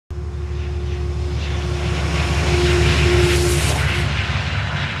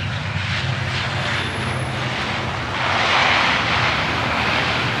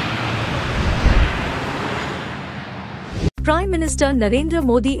Prime Minister Narendra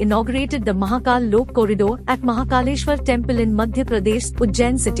Modi inaugurated the Mahakal Lok corridor at Mahakaleshwar temple in Madhya Pradesh,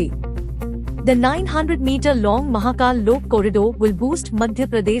 Ujjain city. The 900-meter-long Mahakal Lok corridor will boost Madhya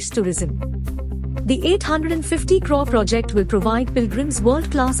Pradesh tourism. The 850 crore project will provide pilgrims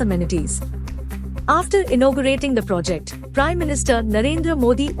world-class amenities. After inaugurating the project, Prime Minister Narendra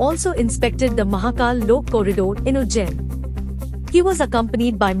Modi also inspected the Mahakal Lok corridor in Ujjain. He was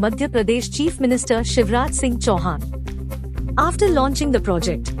accompanied by Madhya Pradesh Chief Minister Shivraj Singh Chouhan. After launching the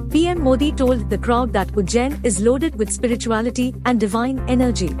project, PM Modi told the crowd that Ujjain is loaded with spirituality and divine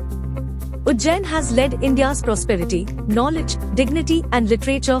energy. Ujjain has led India's prosperity, knowledge, dignity and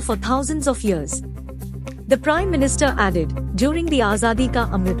literature for thousands of years. The Prime Minister added, during the Azadi Ka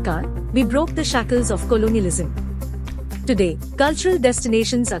AmritKaal, we broke the shackles of colonialism. Today, cultural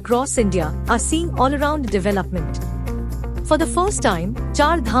destinations across India are seeing all-around development. For the first time,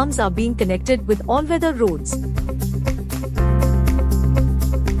 Char Dhams are being connected with all-weather roads.